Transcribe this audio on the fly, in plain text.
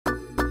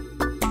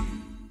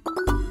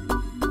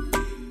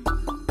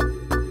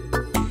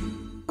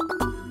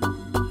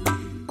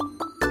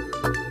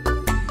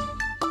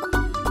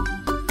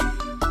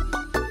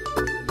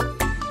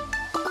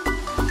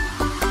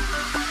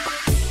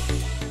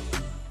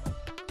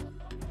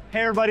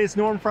Hey everybody, it's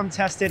Norm from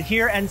Tested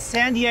here at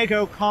San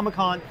Diego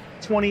Comic-Con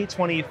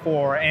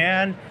 2024.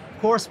 And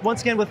of course, once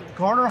again with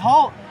Garner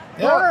Holt.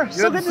 Garner,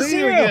 so good to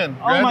see you again.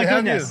 Oh my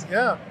goodness.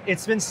 Yeah.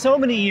 It's been so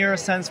many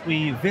years since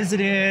we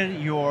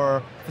visited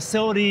your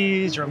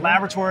facilities, your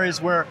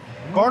laboratories, where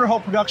Garner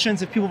Holt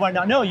Productions, if people might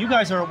not know, you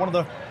guys are one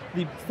of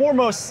the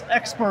foremost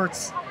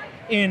experts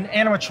in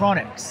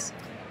animatronics,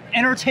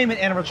 entertainment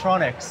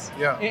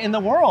animatronics in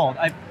the world.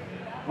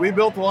 We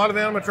built a lot of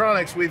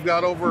animatronics. We've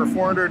got over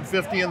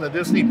 450 in the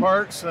Disney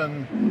parks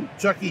and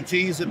Chuck E.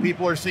 Cheese that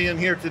people are seeing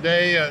here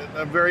today.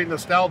 Very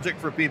nostalgic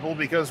for people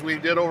because we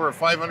did over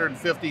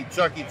 550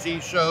 Chuck E.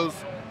 Cheese shows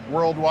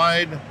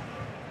worldwide,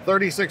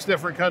 36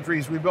 different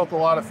countries. We built a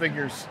lot of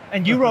figures.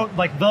 And you wrote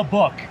like the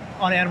book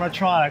on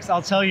animatronics.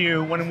 I'll tell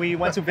you, when we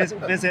went to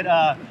visit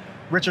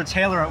Richard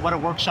Taylor at What a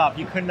Workshop,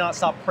 you could not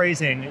stop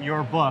praising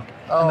your book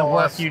and the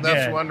work you did.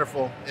 That's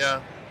wonderful,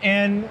 yeah.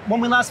 And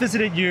when we last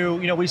visited you,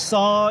 we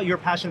saw your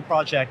passion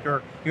project,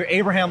 your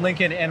Abraham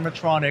Lincoln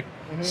animatronic,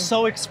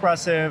 so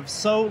expressive,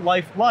 so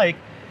lifelike.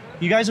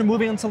 You guys are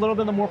moving into a little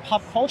bit of the more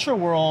pop culture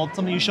world,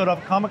 something you showed off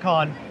at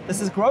Comic-Con.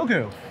 This is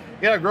Grogu.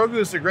 Yeah, Grogu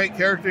is a great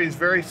character. He's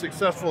very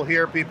successful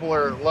here. People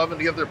are loving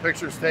to get their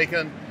pictures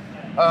taken.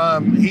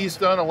 He's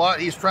done a lot.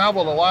 He's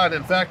traveled a lot.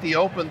 In fact, he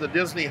opened the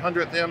Disney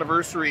 100th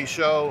anniversary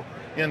show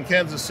in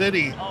Kansas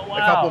City a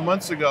couple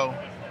months ago.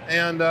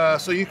 And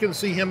so you can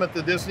see him at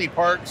the Disney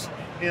parks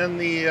in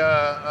the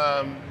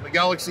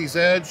Galaxy's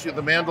Edge, the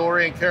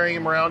Mandalorian carrying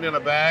him around in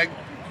a bag.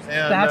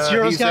 And that's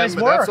yours guys'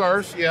 work. That's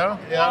ours, yeah.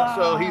 Wow.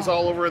 So he's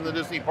all over in the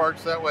Disney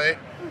parks that way.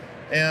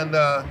 And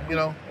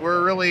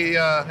we're really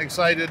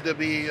excited to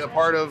be a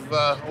part of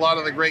a lot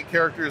of the great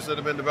characters that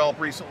have been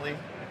developed recently.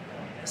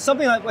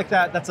 Something like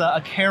that, that's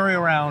a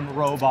carry-around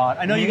robot.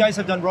 I know you guys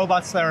have done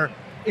robots that are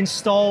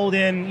installed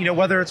in,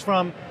 whether it's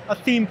from a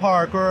theme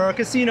park or a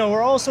casino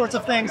or all sorts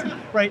of things,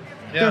 right?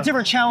 There are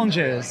different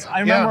challenges.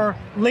 I remember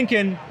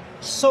Lincoln,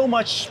 so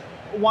much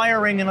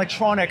wiring and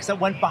electronics that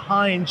went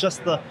behind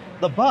just the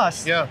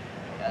bus. Yeah.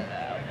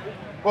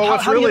 Well,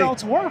 how do you get it all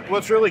to work?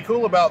 What's really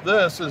cool about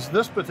this is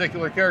this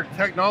particular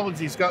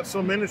technology's got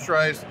so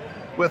miniaturized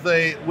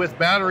with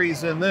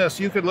batteries in this.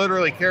 You could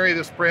literally carry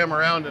this pram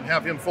around and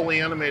have him fully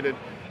animated.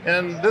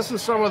 And this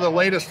is some of the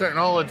latest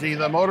technology,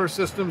 the motor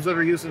systems that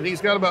are using.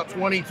 He's got about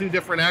 22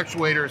 different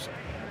actuators,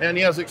 and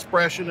he has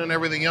expression and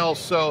everything else.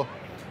 So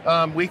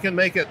we can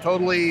make it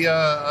totally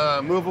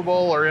movable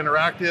or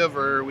interactive,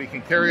 or we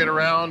can carry it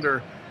around,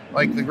 or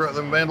like the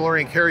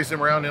Mandalorian carries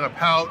him around in a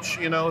pouch,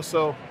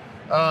 So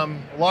a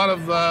lot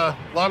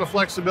of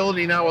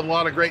flexibility now with a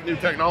lot of great new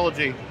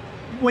technology.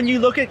 When you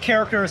look at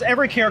characters,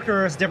 every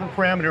character has different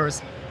parameters,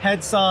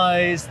 head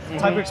size,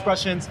 type of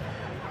expressions.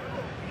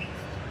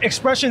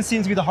 Expression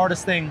seems to be the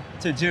hardest thing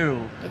to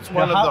do. It's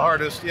one of the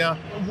hardest, yeah.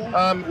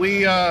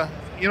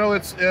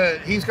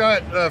 He's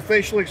got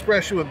facial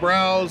expression with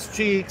brows,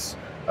 cheeks.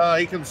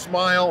 He can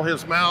smile,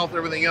 his mouth,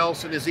 everything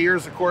else, and his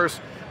ears, of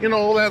course.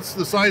 That's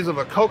the size of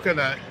a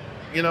coconut,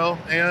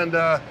 and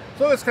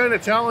so it's kind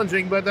of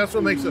challenging, but that's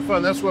what makes it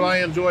fun. That's what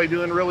I enjoy,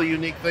 doing really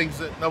unique things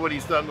that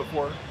nobody's done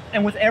before.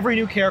 And with every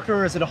new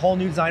character, is it a whole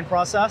new design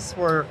process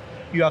where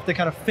you have to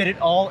kind of fit it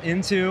all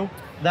into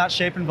that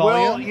shape and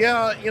volume? Well,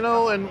 yeah,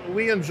 and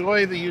we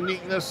enjoy the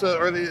uniqueness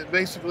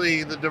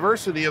basically the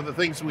diversity of the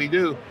things we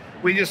do.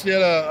 We just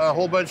did a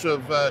whole bunch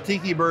of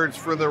tiki birds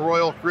for the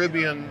Royal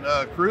Caribbean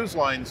cruise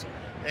lines.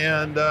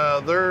 And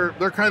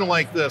they're kind of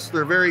like this.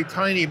 They're very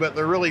tiny, but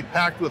they're really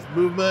packed with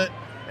movement,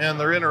 and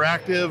they're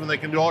interactive, and they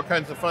can do all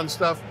kinds of fun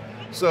stuff.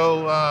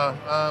 So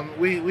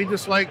we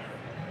just like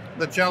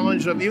the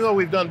challenge of, even though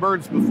we've done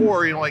birds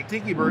before, like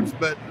tiki birds,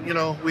 but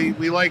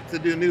we like to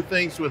do new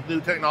things with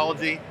new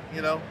technology,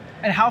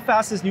 And how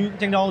fast is new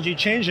technology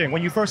changing?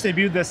 When you first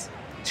debuted this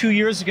 2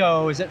 years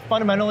ago, is it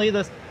fundamentally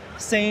the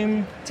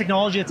same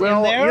technology that's in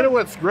there? Well,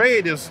 what's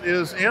great is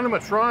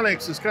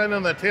animatronics is kind of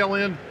on the tail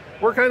end.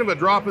 We're kind of a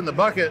drop in the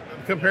bucket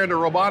compared to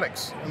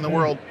robotics in the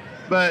world.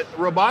 But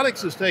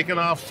robotics has taken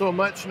off so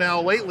much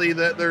now lately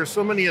that there's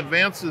so many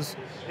advances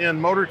in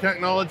motor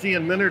technology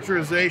and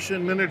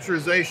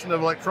miniaturization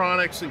of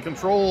electronics and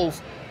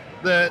controls,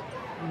 that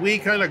we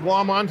kind of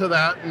glom onto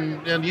that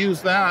and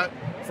use that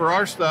for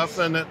our stuff.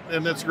 And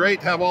it's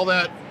great to have all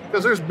that,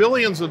 because there's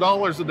billions of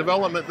dollars of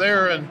development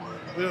there, and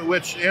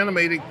which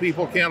animating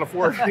people can't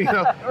afford, Right.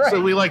 So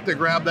we like to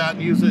grab that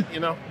and use it,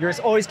 You're just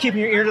always keeping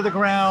your ear to the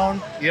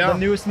ground. Yeah. The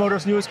newest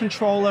motors, newest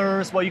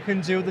controllers, what you can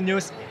do, the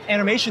newest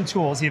animation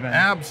tools even.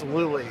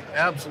 Absolutely,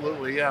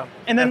 yeah.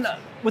 And then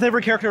with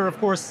every character, of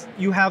course,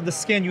 you have the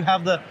skin, you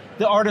have the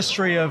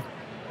artistry of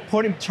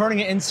turning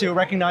it into a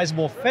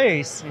recognizable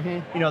face.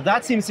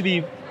 That seems to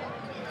be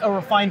a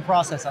refined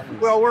process at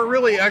least. Well, we're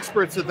really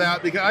experts at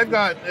that, because I've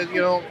got,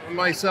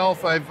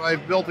 myself,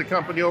 I've built a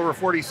company over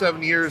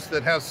 47 years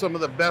that has some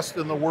of the best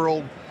in the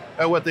world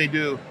at what they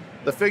do.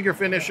 The figure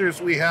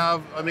finishers we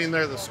have,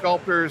 they're the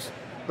sculptors,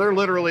 they're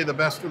literally the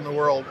best in the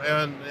world,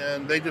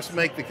 and they just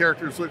make the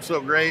characters look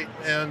so great.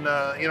 And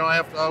I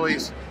have to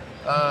always,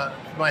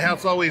 my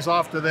hat's always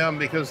off to them,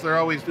 because they're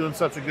always doing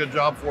such a good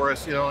job for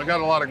us. I got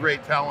a lot of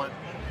great talent.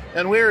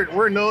 And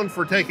we're known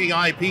for taking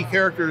IP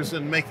characters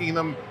and making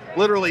them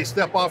literally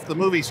step off the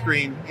movie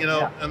screen, you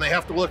know, and they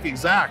have to look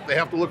exact. They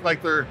have to look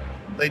like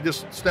they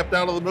just stepped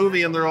out of the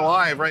movie and they're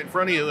alive right in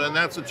front of you, and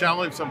that's a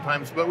challenge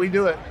sometimes, but we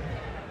do it.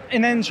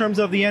 And then in terms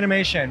of the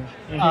animation,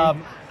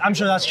 I'm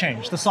sure that's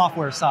changed, the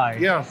software side.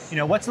 Yeah. You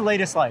know, what's the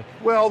latest like?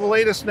 Well, the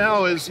latest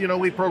now is, you know,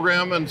 we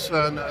program and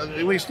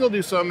we still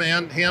do some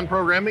hand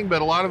programming,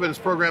 but a lot of it is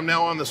programmed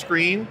now on the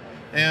screen,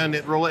 and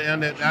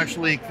it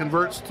actually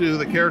converts to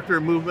the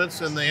character movements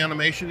and the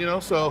animation, you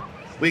know, so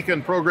we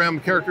can program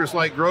characters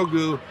like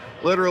Grogu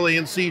literally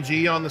in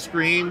CG on the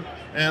screen,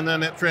 and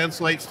then it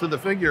translates to the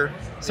figure.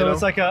 So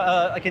it's like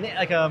a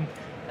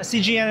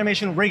CG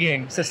animation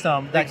rigging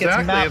system that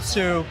gets mapped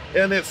to...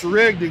 And it's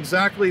rigged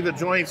exactly the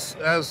joints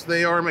as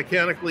they are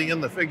mechanically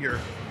in the figure.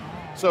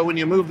 So when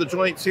you move the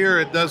joints here,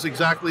 it does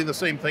exactly the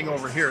same thing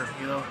over here,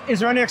 you know. Is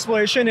there any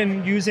exploration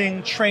in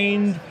using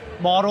trained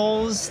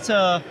models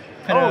to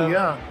kind of... Oh,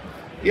 yeah.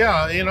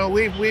 Yeah, you know,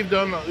 we've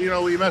done, you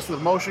know, we mess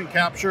with motion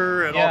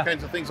capture and all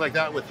kinds of things like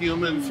that with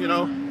humans, you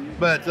know.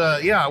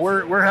 But yeah,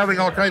 we're having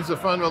all kinds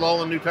of fun with all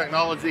the new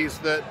technologies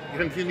that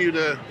continue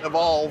to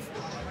evolve,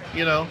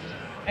 you know.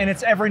 And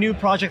it's every new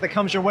project that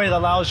comes your way that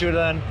allows you to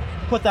then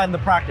put that into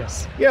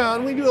practice. Yeah,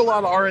 and we do a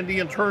lot of R&D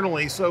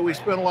internally, so we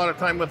spend a lot of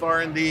time with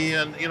R&D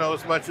and, you know,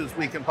 as much as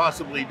we can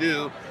possibly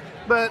do.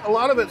 But a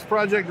lot of it's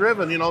project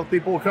driven, you know,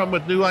 people will come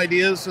with new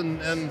ideas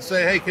and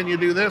say, hey, can you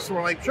do this? And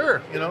we're like,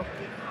 sure, you know,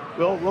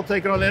 we'll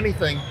take on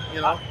anything,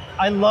 you know.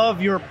 I love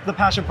the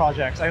passion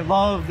projects. I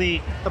love the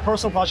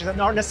personal projects that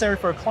aren't necessary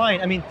for a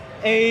client. I mean,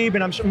 Abe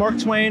and I'm sure Mark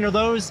Twain, are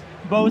those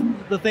both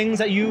the things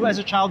that you as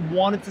a child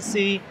wanted to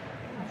see?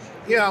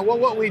 Yeah, well,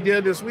 what we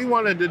did is we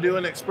wanted to do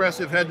an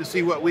expressive head to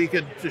see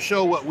to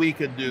show what we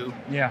could do.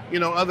 Yeah. You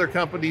know, other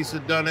companies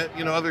had done it,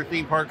 you know, other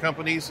theme park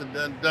companies had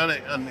done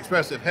it on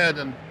expressive head,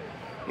 and,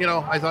 you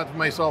know, I thought to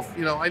myself,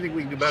 you know, I think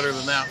we can do better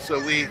than that.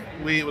 So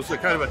it was a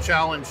kind of a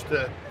challenge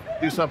to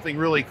do something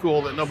really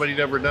cool that nobody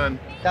had ever done.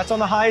 That's on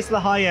the highest of the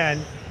high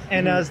end,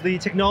 and as the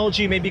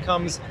technology maybe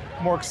becomes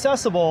more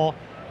accessible,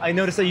 I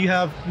noticed that you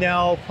have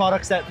now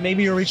products that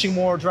maybe you're reaching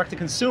more direct to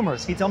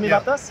consumers. Can you tell me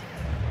about this?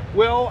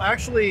 Well,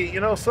 actually,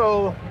 you know,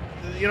 so,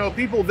 you know,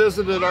 people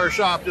visited our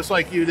shop just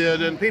like you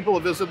did, and people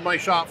have visited my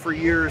shop for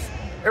years.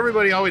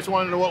 Everybody always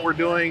wanted to know what we're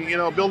doing, you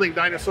know, building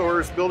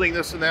dinosaurs, building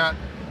this and that.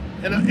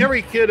 And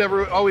every kid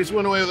always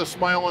went away with a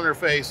smile on their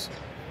face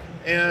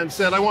and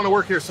said, I want to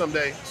work here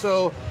someday.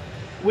 So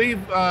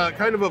we've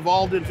kind of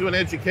evolved into an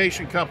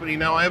education company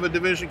now. I have a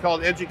division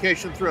called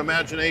Education Through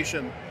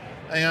Imagination,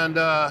 and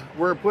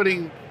we're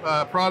putting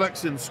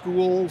products in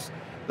schools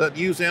that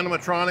use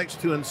animatronics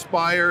to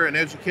inspire and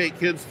educate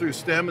kids through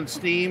STEM and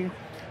STEAM,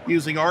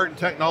 using art and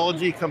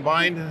technology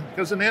combined.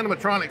 Because an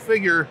animatronic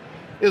figure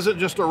isn't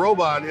just a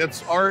robot,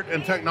 it's art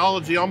and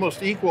technology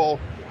almost equal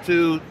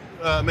to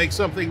make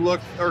something look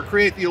or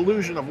create the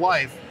illusion of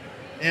life.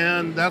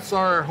 And that's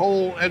our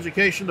whole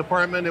education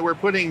department, and we're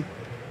putting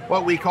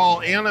what we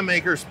call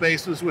animaker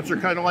spaces, which are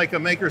kind of like a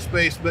maker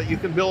space, but you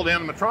can build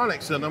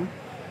animatronics in them,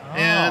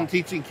 and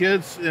teaching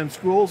kids in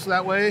schools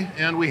that way.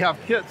 And we have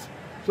kits.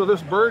 So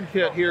this bird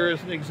kit here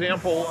is an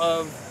example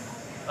of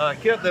a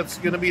kit that's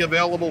going to be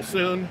available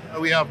soon.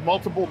 We have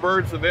multiple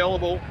birds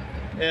available,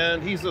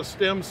 and he's a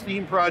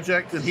STEAM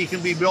project, and he can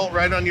be built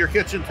right on your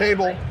kitchen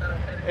table.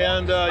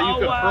 And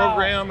you can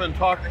program and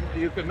talk,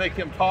 you can make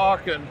him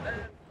talk. And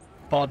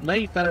pardon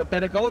me, fellow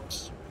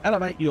pedagogues,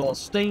 elevate your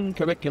STEAM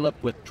curriculum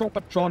with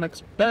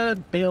Tropatronics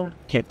bird build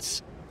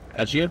kits.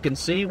 As you can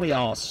see, we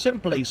are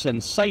simply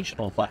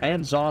sensational for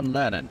hands-on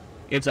learning.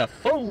 It's a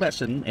full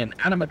lesson in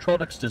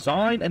animatronics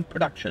design and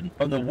production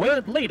from the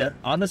world leader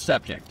on the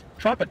subject.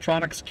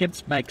 Tropatronics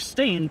kits make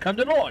STEAM come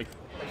to life.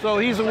 So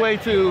he's a way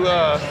to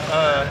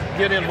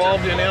get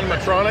involved in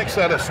animatronics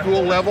at a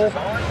school level,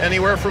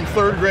 anywhere from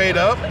 3rd grade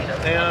up.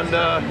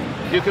 And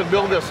you can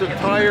build this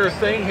entire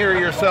thing here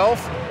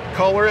yourself,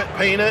 color it,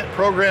 paint it,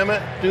 program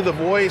it, do the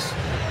voice.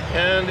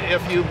 And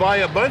if you buy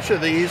a bunch of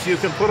these, you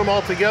can put them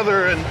all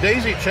together and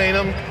daisy chain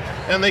them,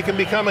 and they can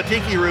become a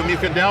tiki room. You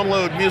can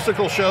download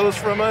musical shows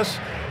from us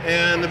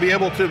and be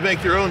able to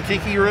make your own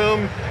tiki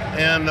room,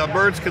 and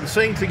birds can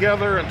sing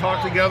together and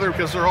talk together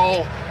because they're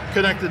all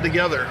connected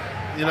together,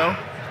 you know?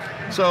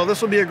 So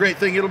this will be a great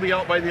thing. It'll be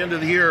out by the end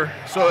of the year.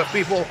 So if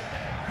people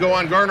go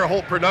on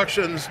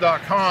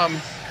GarnerHoltProductions.com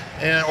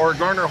or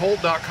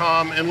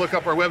GarnerHolt.com and look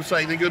up our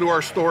website, they go to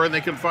our store and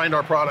they can find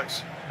our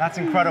products. That's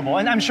incredible.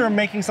 And I'm sure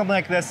making something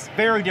like this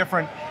very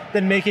different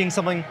than making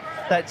something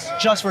that's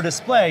just for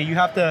display. You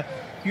have to,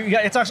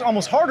 it's actually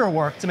almost harder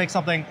work to make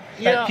something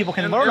that people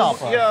can learn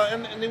off of. Yeah,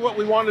 and what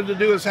we wanted to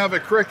do is have a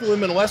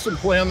curriculum and lesson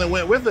plan that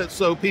went with it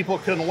so people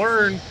can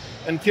learn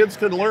and kids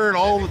can learn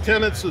all the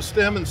tenets of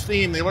STEM and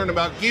STEAM. They learn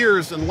about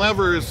gears and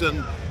levers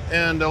and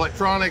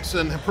electronics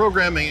and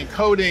programming and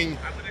coding,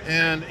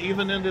 and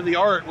even into the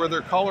art where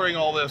they're coloring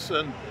all this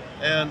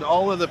and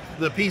all of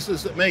the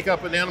pieces that make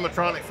up an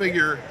animatronic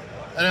figure.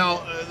 And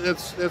now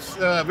it's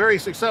very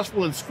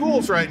successful in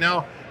schools right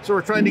now, so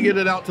we're trying to get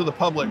it out to the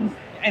public.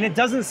 And it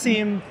doesn't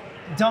seem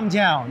dumbed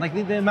down? Like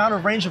the amount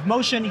of range of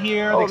motion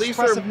here, the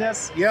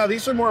expressiveness.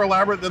 These are more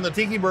elaborate than the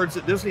tiki birds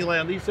at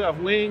Disneyland. These have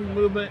wing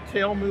movement,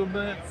 tail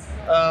movement,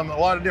 a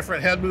lot of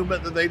different head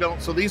movement that they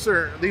don't. So these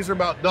are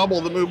about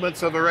double the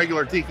movements of a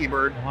regular tiki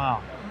bird.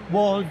 Wow.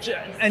 Will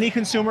any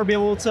consumer be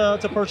able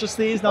to purchase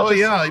these?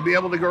 You'd be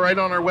able to go right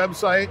on our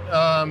website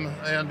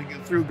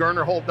and through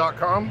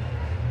GarnerHolt.com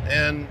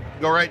and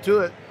go right to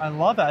it. I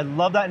love it. I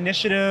love that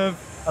initiative.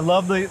 I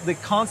love the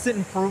constant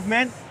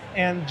improvement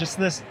and just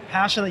this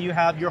passion that you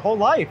have your whole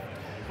life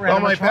for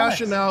animatronics. My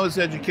passion now is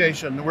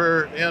education.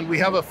 We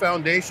have a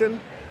foundation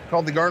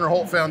called the Garner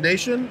Holt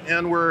Foundation,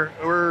 and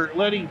we're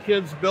letting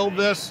kids build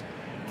this,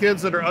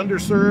 kids that are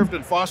underserved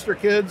and foster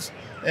kids,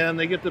 and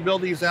they get to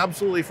build these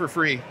absolutely for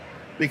free.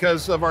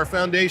 Because of our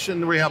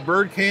foundation, we have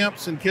bird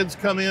camps, and kids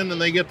come in and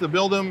they get to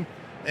build them,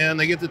 and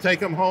they get to take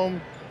them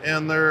home,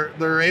 and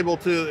they're able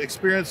to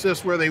experience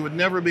this where they would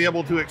never be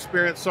able to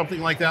experience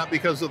something like that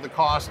because of the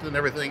cost and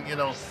everything, you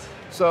know.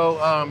 So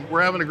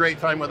we're having a great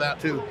time with that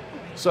too.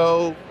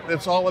 So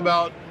it's all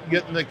about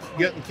getting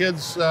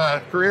kids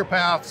career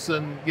paths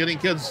and getting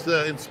kids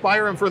to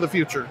inspire them for the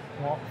future.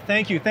 Well,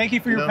 thank you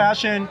for your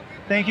passion.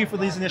 Thank you for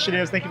these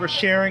initiatives. Thank you for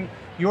sharing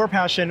your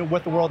passion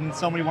with the world in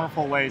so many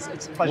wonderful ways.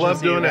 It's a pleasure to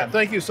see you again. Love doing it.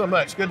 Thank you so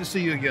much. Good to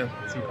see you again.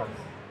 See you, buddy.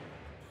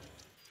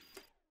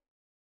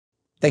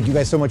 Thank you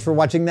guys so much for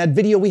watching that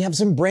video. We have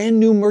some brand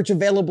new merch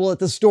available at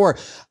the store.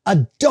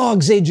 A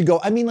dog's age ago,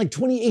 I mean like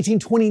 2018,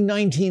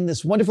 2019,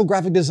 this wonderful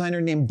graphic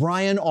designer named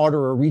Brian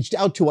Otterer reached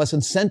out to us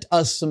and sent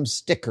us some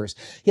stickers.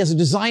 He has a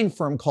design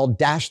firm called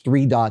Dash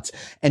 3 Dots,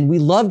 and we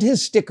loved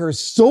his stickers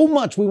so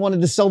much we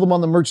wanted to sell them on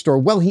the merch store.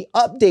 Well, he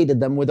updated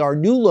them with our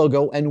new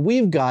logo, and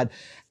we've got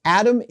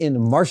Adam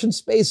in Martian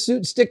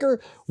spacesuit sticker.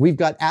 We've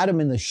got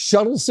Adam in the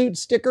shuttle suit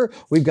sticker.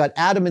 We've got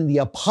Adam in the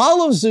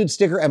Apollo suit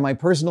sticker. And my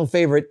personal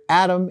favorite,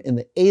 Adam in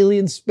the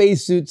alien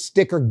spacesuit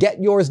sticker.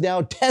 Get yours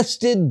now,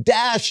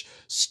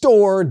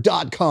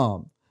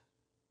 tested-store.com.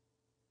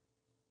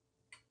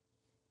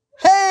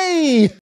 Hey!